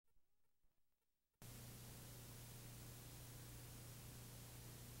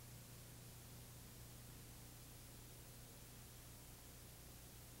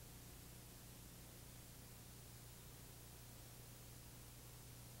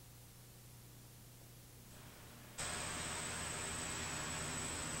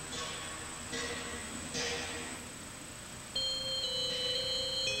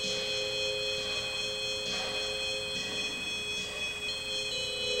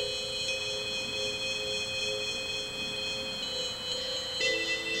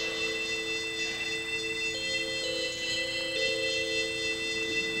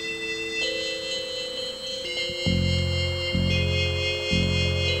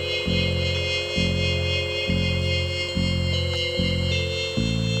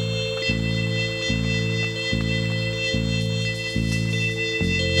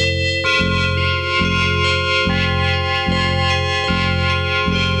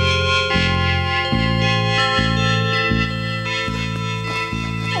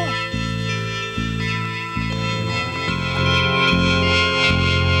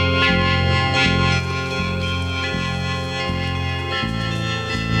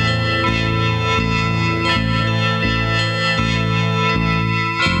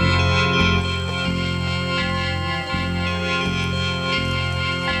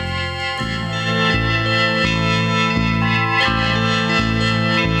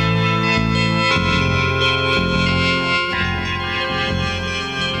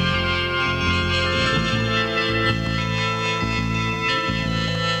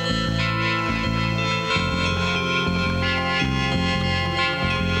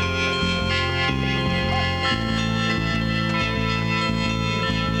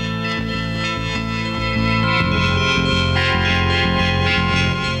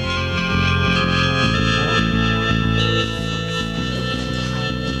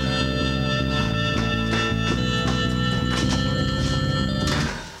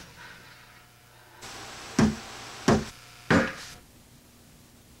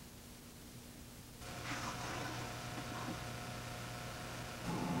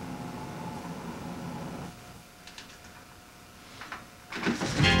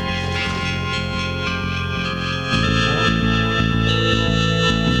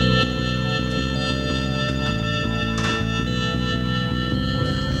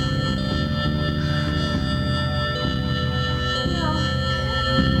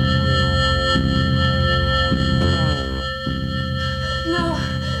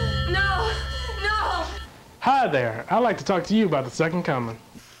there. I'd like to talk to you about the second coming.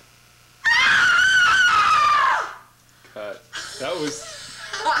 Cut. That was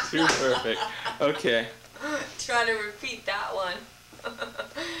too perfect. Okay. Trying to repeat that one.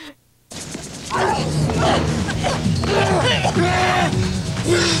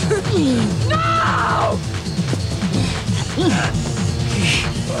 No!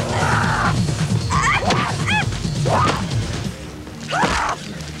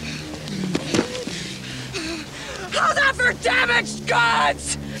 How's that for damaged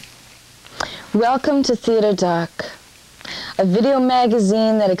goods? Welcome to Theater Doc, a video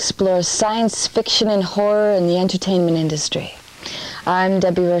magazine that explores science fiction and horror in the entertainment industry. I'm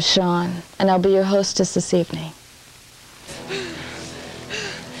Debbie Rochon, and I'll be your hostess this evening.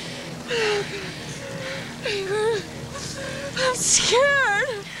 I'm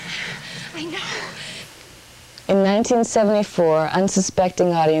scared. I know. In 1974,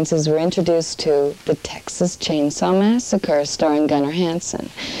 unsuspecting audiences were introduced to The Texas Chainsaw Massacre, starring Gunnar Hansen.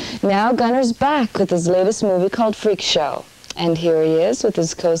 Now Gunnar's back with his latest movie called Freak Show. And here he is with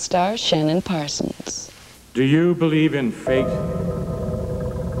his co-star, Shannon Parsons. Do you believe in fate?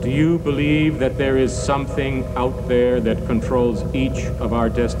 Do you believe that there is something out there that controls each of our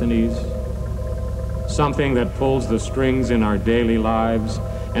destinies? Something that pulls the strings in our daily lives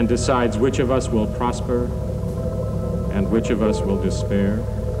and decides which of us will prosper and which of us will despair?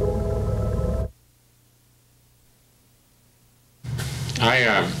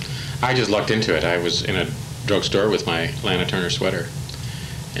 I just lucked into it. I was in a drugstore with my Lana Turner sweater,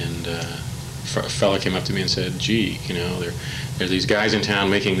 and a fella came up to me and said, "Gee, you know, there are these guys in town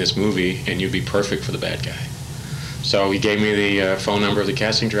making this movie, and you'd be perfect for the bad guy." So he gave me the phone number of the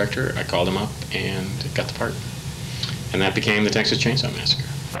casting director. I called him up and got the part, and that became the Texas Chainsaw Massacre.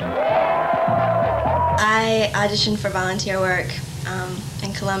 I auditioned for volunteer work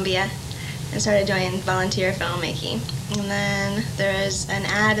in Columbia and started doing volunteer filmmaking. And then there was an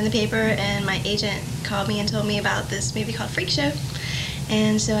ad in the paper, and my agent called me and told me about this movie called Freak Show.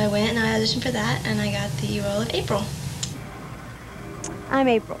 And so I went and I auditioned for that, and I got the role of April. I'm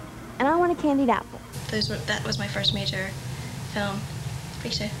April, and I want a candied apple. That was my first major film,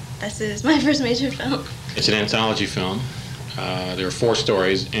 Freak Show. This is my first major film. It's an anthology film. There are 4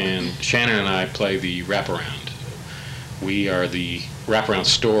 stories, and Shannon and I play the wraparound. We are the wraparound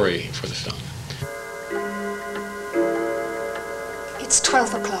story for the film. It's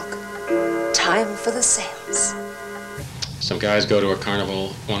 12 o'clock. Time for the seance. Some guys go to a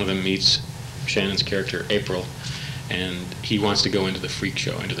carnival. One of them meets Shannon's character, April, and he wants to go into the freak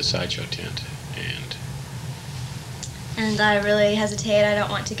show, into the sideshow tent. And I really hesitate. I don't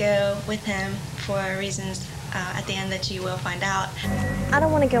want to go with him for reasons at the end that you will find out. I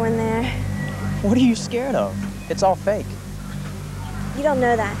don't want to go in there. What are you scared of? It's all fake. You don't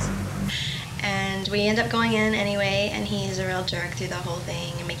know that. And we end up going in anyway, and he's a real jerk through the whole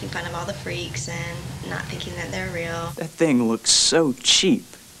thing and making fun of all the freaks and not thinking that they're real. That thing looks so cheap.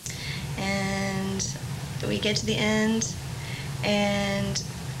 And we get to the end, and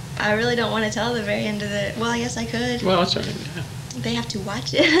I really don't want to tell the very end of the... Well, I guess I could. Well, that's all right. Yeah. They have to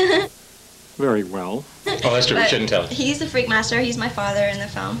watch it. Very well. Oh, that's true. We shouldn't tell. He's the freak master. He's my father in the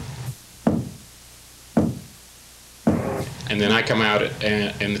film. And then I come out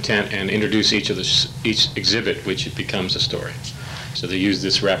in the tent and introduce each exhibit, which it becomes a story. So they use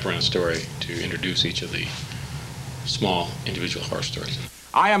this wraparound story to introduce each of the small individual horror stories.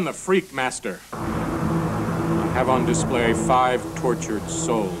 I am the Freak Master. I have on display 5 tortured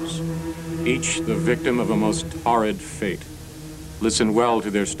souls, each the victim of a most horrid fate. Listen well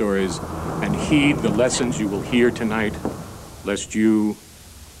to their stories and heed the lessons you will hear tonight, lest you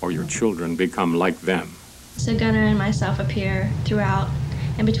or your children become like them. So Gunnar and myself appear throughout,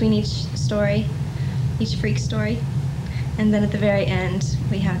 in between each story, each freak story. And then at the very end,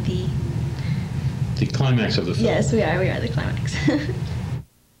 we have the climax of the film. Yes, we are the climax.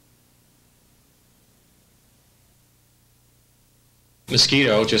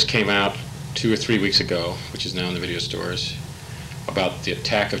 Mosquito just came out 2 or 3 weeks ago, which is now in the video stores, about the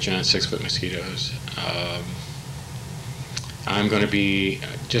attack of giant 6-foot mosquitoes. I'm going to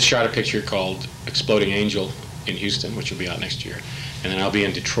just shot a picture called Exploding Angel in Houston, which will be out next year. And then I'll be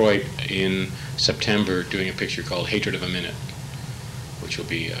in Detroit in September doing a picture called Hatred of a Minute, which will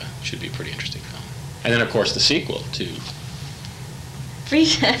be, should be a pretty interesting film. And then, of course, the sequel to Freak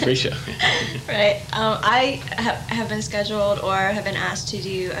Show. Freak Show. Right. I have been scheduled or have been asked to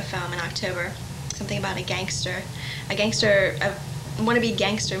do a film in October, something about a wannabe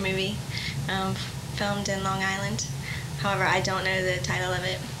gangster movie filmed in Long Island. However, I don't know the title of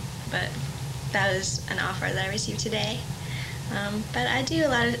it, but that was an offer that I received today. But I do a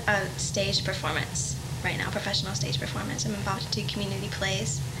lot of stage performance. right now professional stage performance. I'm about to do community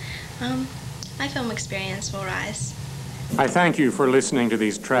plays. My film experience will rise. I thank you for listening to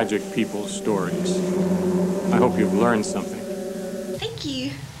these tragic people's stories. I hope you've learned something. Thank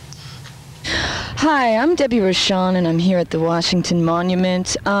you. Hi, I'm Debbie Rochon, and I'm here at the Washington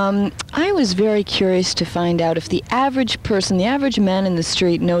Monument. I was very curious to find out if the average person, the average man in the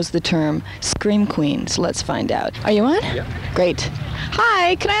street, knows the term Scream Queen. So let's find out. Are you on? Yeah. Great.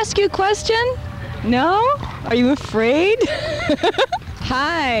 Hi, can I ask you a question? No? Are you afraid?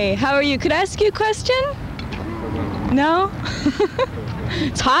 Hi, how are you? Could I ask you a question? No?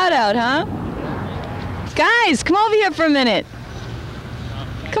 It's hot out, huh? Guys, come over here for a minute.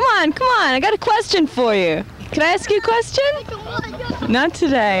 Come on, I got a question for you. Can I ask you a question? Not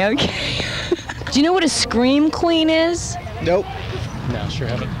today, okay. Do you know what a Scream Queen is? Nope. No, sure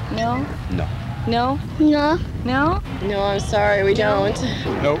haven't. No? No. No? No. No? No, I'm sorry, we don't.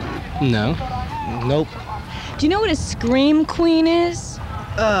 Nope. No. Nope. Do you know what a Scream Queen is?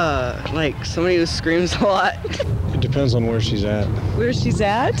 Like somebody who screams a lot. It depends on where she's at. Where she's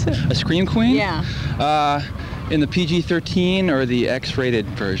at? A Scream Queen? Yeah. In the PG-13 or the X-rated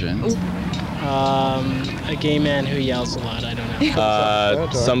version? A gay man who yells a lot, I don't know.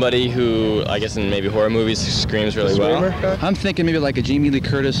 Somebody who, I guess in maybe horror movies, screams really well. I'm thinking maybe like a Jamie Lee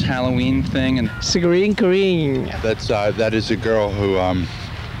Curtis Halloween thing. And Scream Queen. That is a girl who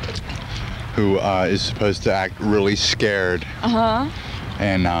is supposed to act really scared. Uh-huh.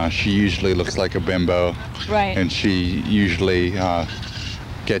 And she usually looks like a bimbo. Right. And she usually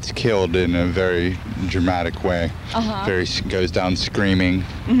gets killed in a very dramatic way. Uh-huh. Goes down screaming.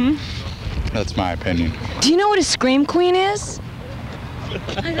 Mm-hmm. That's my opinion. Do you know what a Scream Queen is?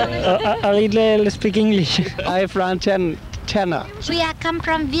 A little speak English. I'm from China. We are come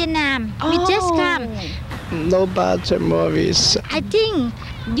from Vietnam. We just come. No bad movies. I think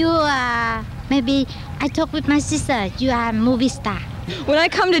you are, maybe I talk with my sister, you are a movie star. When I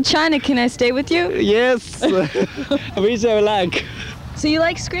come to China, can I stay with you? Yes. We so like. So you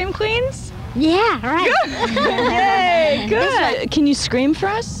like Scream Queens? Yeah, right. Yay, good. Can you scream for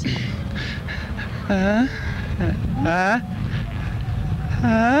us?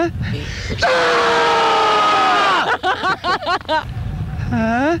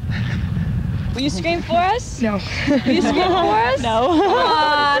 Will you scream for us? No. Will you scream for us? No. Come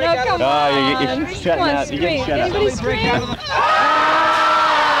on, oh, come on. You're shutting out. Scream. You're getting shut Anybody out. scream?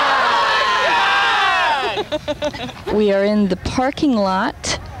 We are in the parking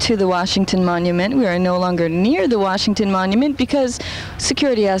lot to the Washington Monument. We are no longer near the Washington Monument because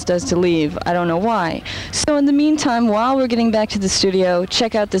security asked us to leave. I don't know why. So in the meantime, while we're getting back to the studio,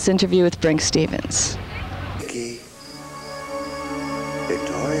 check out this interview with Brinke Stevens. Vicky.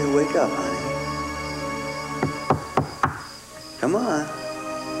 Victoria, wake up, honey. Come on.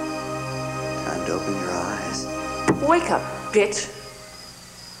 Time to open your eyes. Wake up, bitch.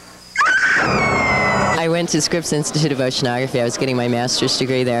 I went to Scripps Institute of Oceanography. I was getting my master's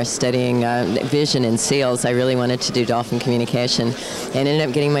degree there, studying vision and seals. I really wanted to do dolphin communication, and ended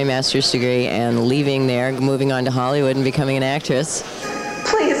up getting my master's degree and leaving there, moving on to Hollywood and becoming an actress.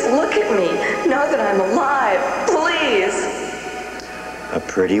 Please look at me. Know that I'm alive. Please. A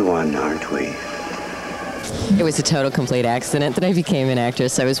pretty one, aren't we? It was a total complete accident that I became an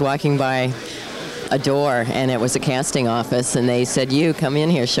actress. I was walking by a door, and it was a casting office, and they said, "You come in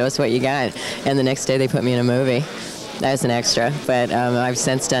here, show us what you got." And the next day they put me in a movie as an extra. But I've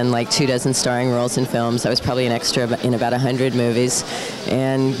since done like 24 starring roles in films. I was probably an extra in about 100 movies,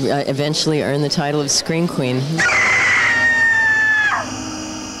 and eventually earned the title of Scream Queen.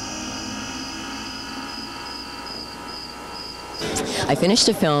 I finished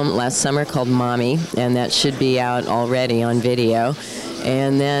a film last summer called Mommy, and that should be out already on video.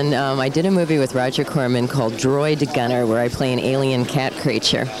 And then I did a movie with Roger Corman called Droid Gunner, where I play an alien cat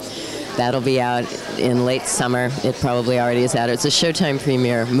creature. That'll be out in late summer. It probably already is out. It's a Showtime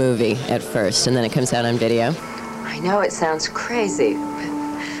premiere movie at first, and then it comes out on video. I know it sounds crazy,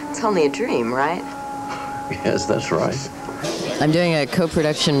 but it's only a dream, right? Yes, that's right. I'm doing a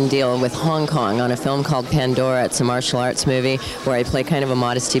co-production deal with Hong Kong on a film called Pandora. It's a martial arts movie where I play kind of a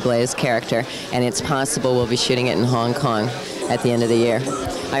Modesty Blaise character, and it's possible we'll be shooting it in Hong Kong at the end of the year.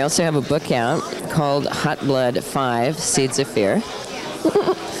 I also have a book out called Hot Blood 5, Seeds of Fear.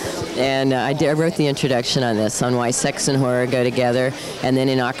 And I wrote the introduction on this, on why sex and horror go together. And then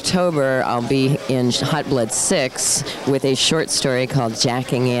in October, I'll be in Hot Blood 6 with a short story called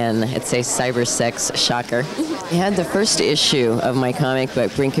Jacking In. It's a cyber sex shocker. Yeah, the first issue of my comic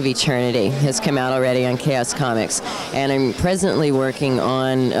book, Brink of Eternity, has come out already on Chaos Comics, and I'm presently working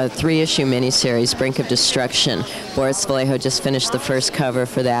on a 3-issue miniseries, Brink of Destruction. Boris Vallejo just finished the first cover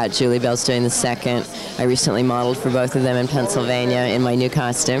for that. Julie Bell's doing the second. I recently modeled for both of them in Pennsylvania in my new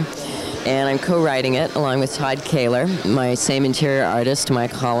costume. And I'm co-writing it along with Todd Kaler, my same interior artist,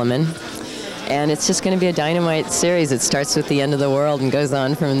 Mike Holloman. And it's just going to be a dynamite series. It starts with the end of the world and goes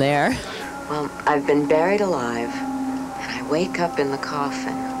on from there. Well, I've been buried alive, and I wake up in the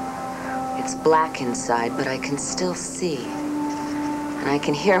coffin. It's black inside, but I can still see. And I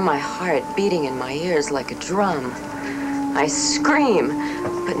can hear my heart beating in my ears like a drum. I scream,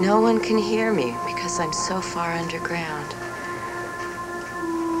 but no one can hear me because I'm so far underground.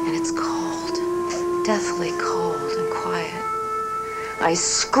 And it's cold, deathly cold and quiet. I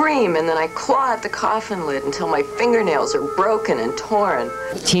scream, and then I claw at the coffin lid until my fingernails are broken and torn.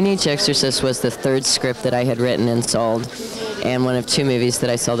 Teenage Exorcist was the 3rd script that I had written and sold, and one of 2 movies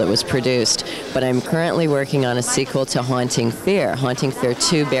that I saw that was produced. But I'm currently working on a sequel to Haunting Fear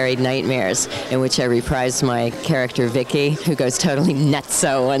 2 Buried Nightmares, in which I reprise my character Vicky, who goes totally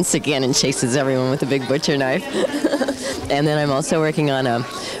nutso once again and chases everyone with a big butcher knife. And then I'm also working on a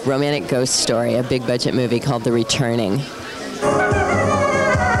romantic ghost story, a big budget movie called The Returning.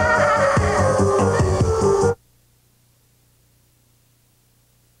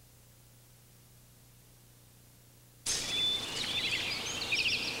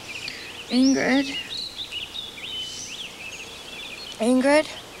 Ingrid? Ingrid?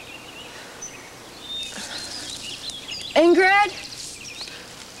 Ingrid?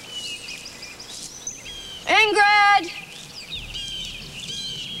 Ingrid?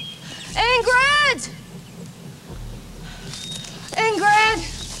 Ingrid? Ingrid?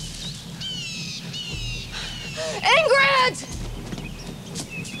 Ingrid!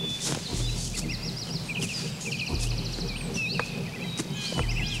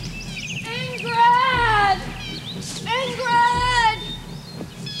 Ingrid! Ingrid!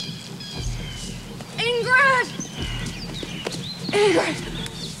 Ingrid!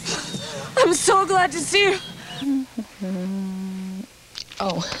 I'm so glad to see you.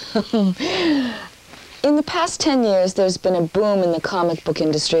 Oh. In the past 10 years, there's been a boom in the comic book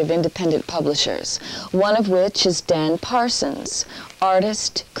industry of independent publishers, one of which is Dan Parsons,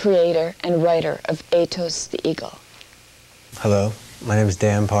 artist, creator, and writer of Atos the Eagle. Hello, my name is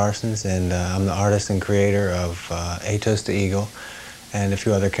Dan Parsons, and I'm the artist and creator of Atos the Eagle and a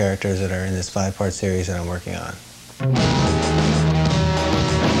few other characters that are in this 5-part series that I'm working on.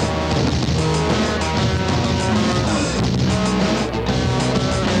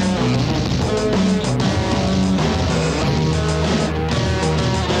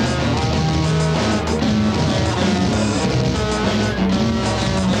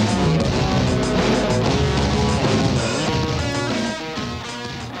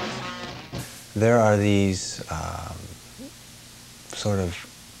 There are these sort of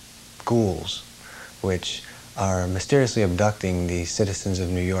ghouls which are mysteriously abducting the citizens of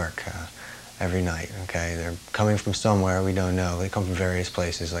New York every night, okay? They're coming from somewhere, we don't know. They come from various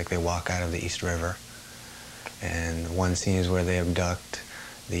places, like they walk out of the East River. And one scene is where they abduct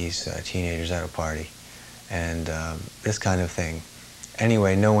these teenagers at a party. And this kind of thing.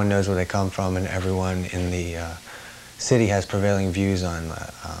 Anyway, no one knows where they come from, and everyone in the city has prevailing views on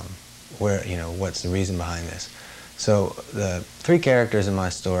where, you know, what's the reason behind this. So the 3 characters in my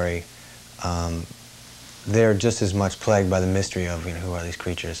story, they're just as much plagued by the mystery of, you know, who are these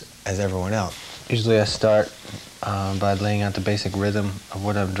creatures as everyone else. Usually I start by laying out the basic rhythm of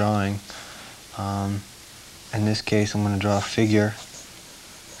what I'm drawing. In this case, I'm going to draw a figure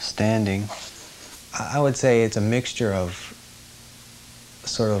standing. I would say it's a mixture of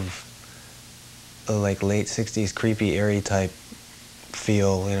sort of like late 60s creepy, eerie type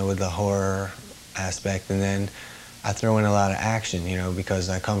feel, you know, with the horror aspect, and then I throw in a lot of action, you know, because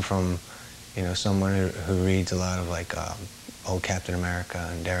I come from, you know, someone who reads a lot of like old Captain America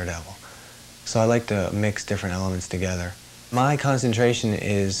and Daredevil. So I like to mix different elements together. My concentration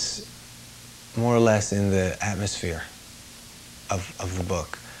is more or less in the atmosphere of the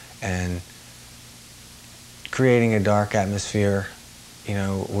book, and creating a dark atmosphere, you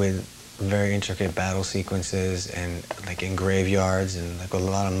know, with very intricate battle sequences and like in graveyards and like with a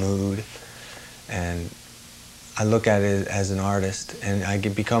lot of mood. And I look at it as an artist, and I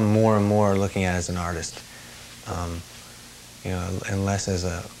become more and more looking at it as an artist, you know, and less as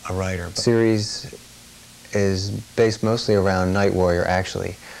a writer. The series is based mostly around Night Warrior,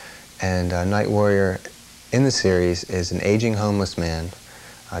 actually. And Night Warrior in the series is an aging homeless man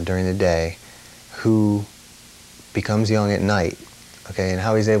during the day who becomes young at night, Okay, and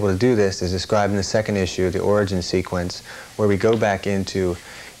how he's able to do this is described in the second issue, the origin sequence, where we go back into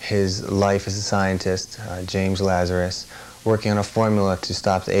his life as a scientist, James Lazarus, working on a formula to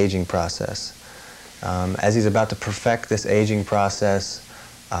stop the aging process. As he's about to perfect this aging process,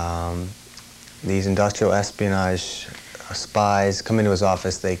 these industrial espionage spies come into his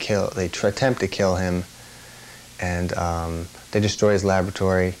office. They attempt to kill him, and they destroy his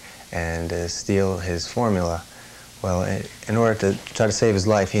laboratory and steal his formula. Well, in order to try to save his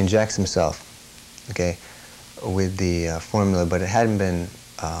life, he injects himself, okay, with the formula, but it hadn't been,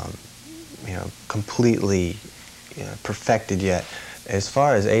 completely perfected yet. As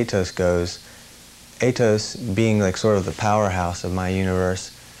far as Atos goes, Atos, being like sort of the powerhouse of my universe,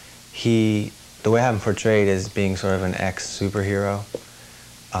 the way I have him portrayed is being sort of an ex-superhero,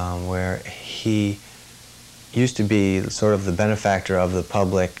 where he used to be sort of the benefactor of the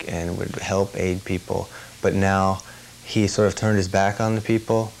public and would help aid people, but now he sort of turned his back on the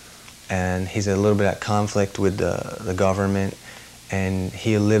people, and he's a little bit at conflict with the government, and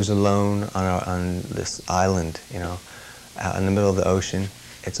he lives alone on this island, out in the middle of the ocean.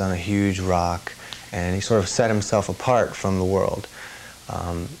 It's on a huge rock, and he sort of set himself apart from the world.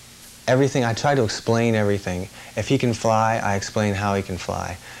 Everything, I try to explain everything. If he can fly, I explain how he can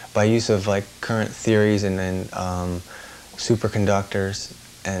fly by use of like current theories and superconductors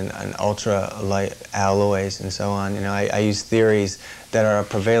and ultra-light alloys and so on. I use theories that are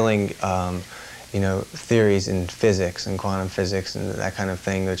prevailing, theories in physics and quantum physics and that kind of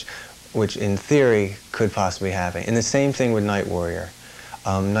thing, which in theory could possibly happen. And the same thing with Night Warrior.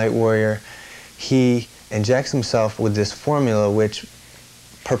 Night Warrior, he injects himself with this formula which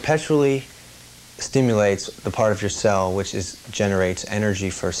perpetually stimulates the part of your cell which generates energy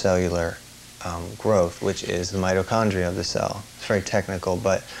for cellular growth, which is the mitochondria of the cell. It's very technical,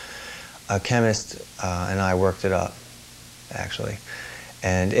 but a chemist and I worked it up, actually.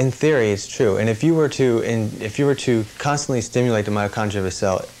 And in theory, it's true. And if you were to constantly stimulate the mitochondria of a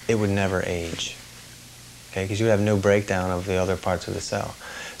cell, it would never age, okay? Because you would have no breakdown of the other parts of the cell.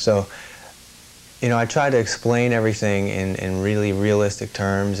 So, I try to explain everything in really realistic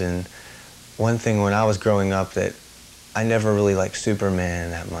terms. And one thing when I was growing up that I never really liked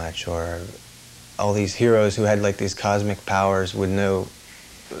Superman that much, or all these heroes who had like these cosmic powers with no,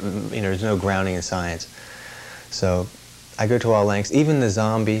 there's no grounding in science. So I go to all lengths. Even the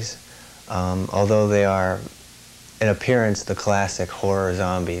zombies, although they are in appearance the classic horror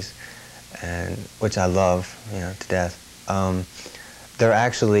zombies, and which I love, to death. They're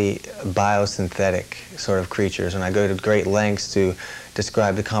actually biosynthetic sort of creatures, and I go to great lengths to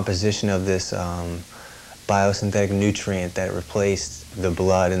describe the composition of this biosynthetic nutrient that replaced the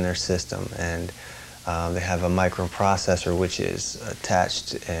blood in their system. And they have a microprocessor which is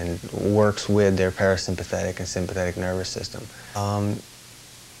attached and works with their parasympathetic and sympathetic nervous system.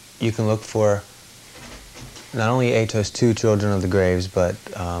 You can look for not only Atos 2, Children of the Graves, but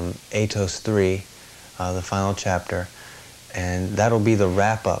Atos 3, the final chapter. And that'll be the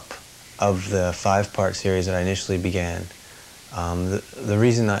wrap-up of the 5-part series that I initially began. The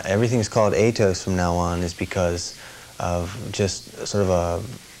reason everything's called Atos from now on is because of just sort of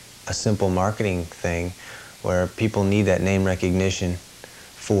a simple marketing thing where people need that name recognition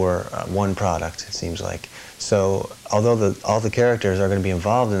for one product, it seems like. So although all the characters are going to be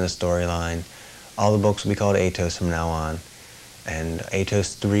involved in the storyline, all the books will be called Atos from now on. And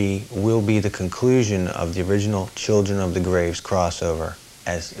Atos 3 will be the conclusion of the original Children of the Graves crossover,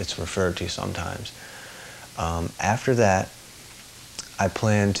 as it's referred to sometimes. After that, I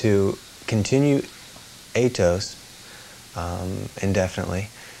plan to continue Atos indefinitely,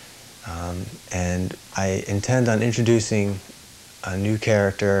 and I intend on introducing a new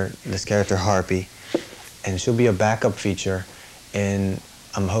character, this character Harpy, and she'll be a backup feature in,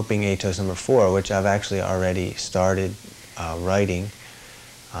 I'm hoping, Atos number 4, which I've actually already started writing.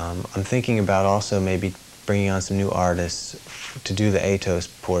 I'm thinking about also maybe bringing on some new artists to do the Atos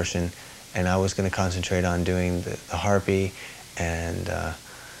portion, and I was going to concentrate on doing the Harpy and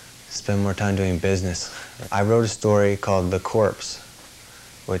spend more time doing business. I wrote a story called The Corpse,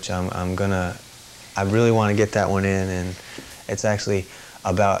 which I really want to get that one in, and it's actually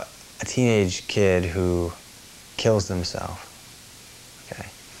about a teenage kid who kills himself, okay,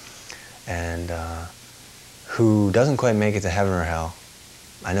 and who doesn't quite make it to heaven or hell.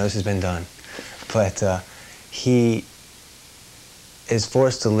 I know this has been done, but he is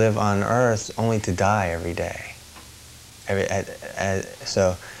forced to live on Earth only to die every day.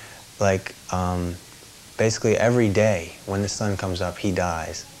 So, like, basically every day when the sun comes up, he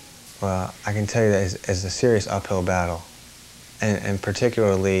dies. Well, I can tell you that it's a serious uphill battle, and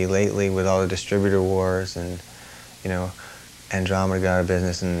particularly lately with all the distributor wars and, Andromeda got out of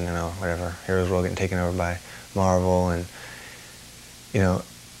business, and whatever, Heroes World getting taken over by Marvel, and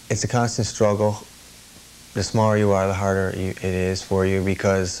it's a constant struggle. The smaller you are, the harder it is for you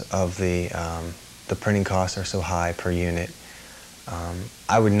because of the printing costs are so high per unit.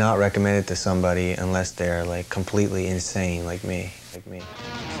 I would not recommend it to somebody unless they're like completely insane like me.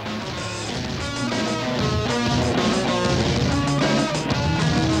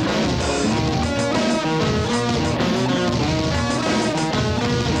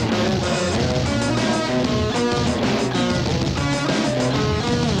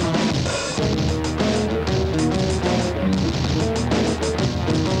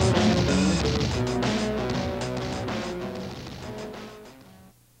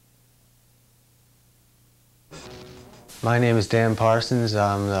 My name is Dan Parsons.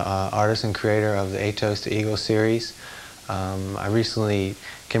 I'm the artist and creator of the A Toast to Eagle series. I recently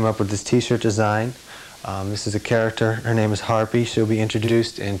came up with this t-shirt design. This is a character. Her name is Harpy. She'll be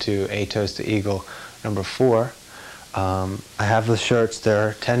introduced into A Toast to Eagle number 4. I have the shirts.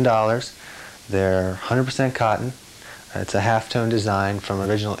 They're $10. They're 100% cotton. It's a halftone design from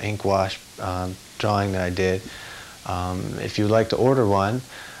original ink wash drawing that I did. If you'd like to order one,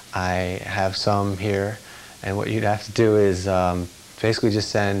 I have some here. And what you'd have to do is basically just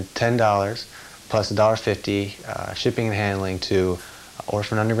send $10 plus $1.50 shipping and handling to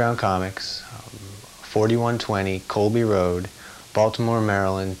Orphan Underground Comics, 4120 Colby Road, Baltimore,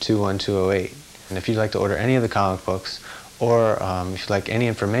 Maryland 21208. And if you'd like to order any of the comic books, or if you'd like any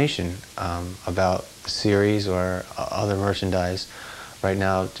information about the series or other merchandise, right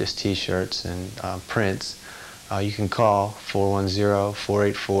now just t-shirts and prints, you can call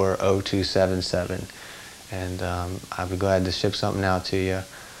 410-484-0277. And I'll be glad to ship something out to you.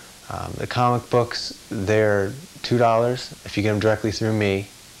 The comic books, they're $2 if you get them directly through me.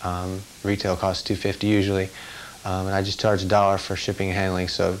 Retail costs $2.50 usually. And I just charge $1 for shipping and handling,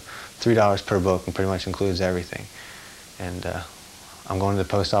 so $3 per book, and pretty much includes everything. And I'm going to the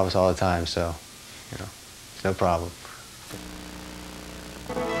post office all the time, so it's no problem.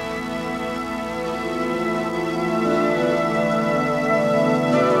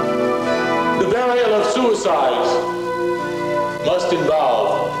 Suicides must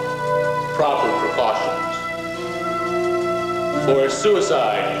involve proper precautions, for a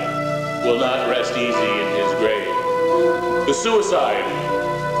suicide will not rest easy in his grave. The suicide,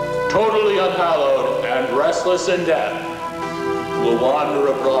 totally unhallowed and restless in death, will wander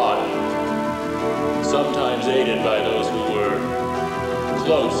abroad, sometimes aided by those who were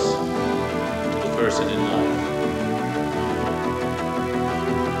close to the person in life.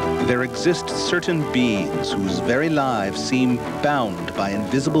 There exist certain beings whose very lives seem bound by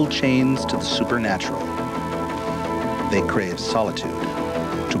invisible chains to the supernatural. They crave solitude,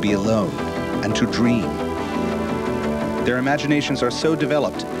 to be alone, and to dream. Their imaginations are so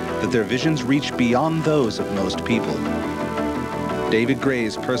developed that their visions reach beyond those of most people. David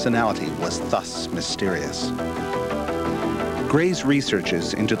Gray's personality was thus mysterious. Gray's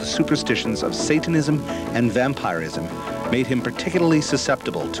researches into the superstitions of Satanism and vampirism made him particularly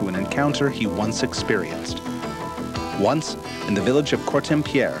susceptible to an encounter he once experienced. Once, in the village of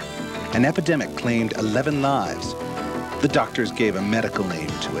Cortempiere, an epidemic claimed 11 lives. The doctors gave a medical name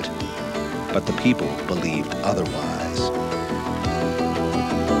to it, but the people believed otherwise.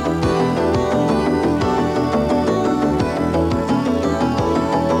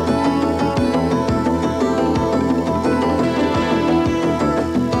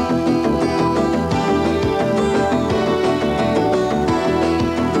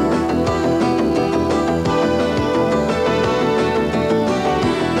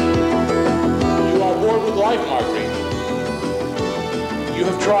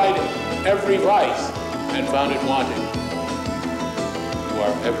 Every vice and found it wanting. You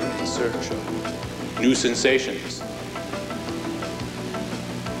are ever in search of new sensations.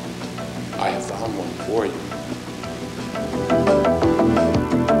 I have found one for you.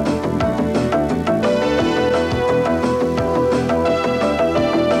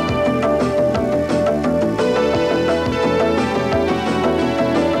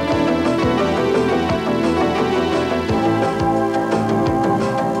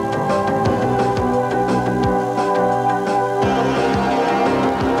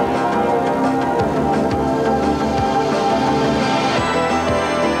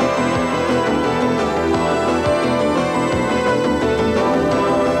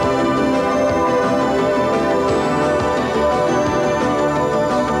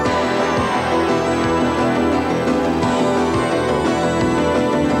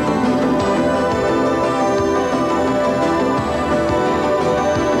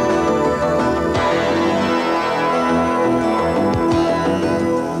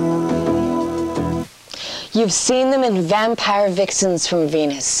 You've seen them in Vampire Vixens from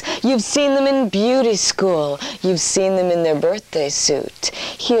Venus. You've seen them in Beauty School. You've seen them in their birthday suit.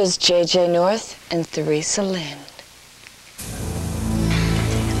 Here's J.J. North and Theresa Lynn.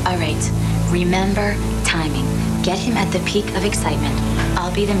 All right, remember timing. Get him at the peak of excitement.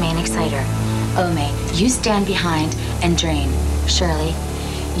 I'll be the main exciter. Ome, you stand behind and drain. Shirley,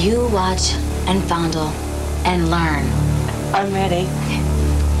 you watch and fondle and learn. I'm ready.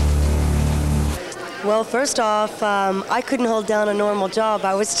 Well, first off, I couldn't hold down a normal job.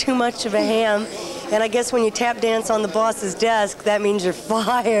 I was too much of a ham. And I guess when you tap dance on the boss's desk, that means you're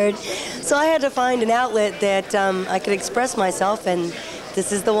fired. So I had to find an outlet that I could express myself, and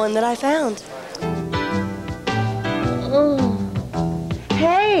this is the one that I found.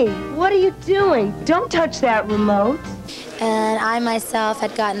 Hey, what are you doing? Don't touch that remote. And I myself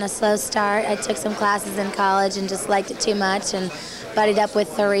had gotten a slow start. I took some classes in college and just liked it too much and buddied up with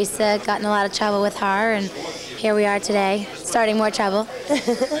Theresa, got in a lot of trouble with her, and here we are today, starting more trouble.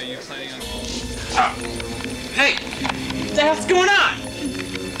 Hey, what the hell's going on?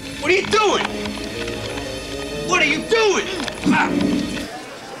 What are you doing? What are you doing?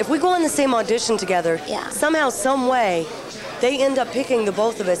 If we go on the same audition together, somehow, some way, they end up picking the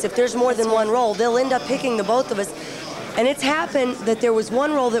both of us. If there's more than one role, they'll end up picking the both of us. And it's happened that there was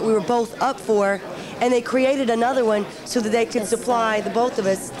one role that we were both up for, and they created another one so that they could supply the both of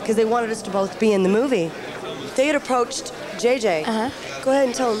us because they wanted us to both be in the movie. They had approached JJ. Go ahead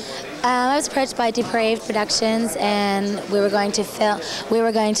and tell them. I was approached by Depraved Productions, and we were going to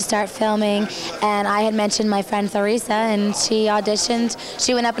start filming. And I had mentioned my friend Theresa, and she auditioned.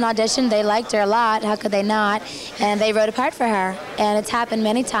 She went up and auditioned. They liked her a lot. How could they not? And they wrote a part for her. And it's happened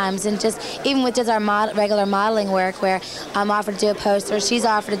many times. And just even with just our regular modeling work, where I'm offered to do a poster, she's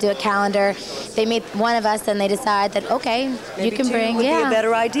offered to do a calendar. They meet one of us, and they decide that okay, maybe you can two bring would be a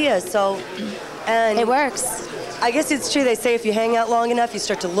better idea. So, and it works. I guess it's true. They say if you hang out long enough, you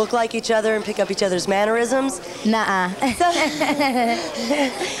start to look like each other and pick up each other's mannerisms. Nuh-uh. All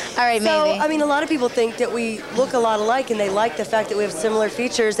right, so, maybe. I mean, a lot of people think that we look a lot alike, and they like the fact that we have similar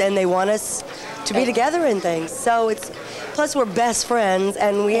features, and they want us to be together and things. So it's, plus we're best friends,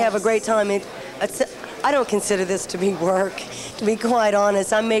 and we have a great time. I don't consider this to be work, to be quite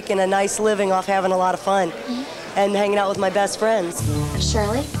honest. I'm making a nice living off having a lot of fun and hanging out with my best friends.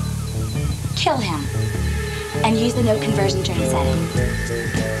 Shirley, kill him. And use the note conversion during setting.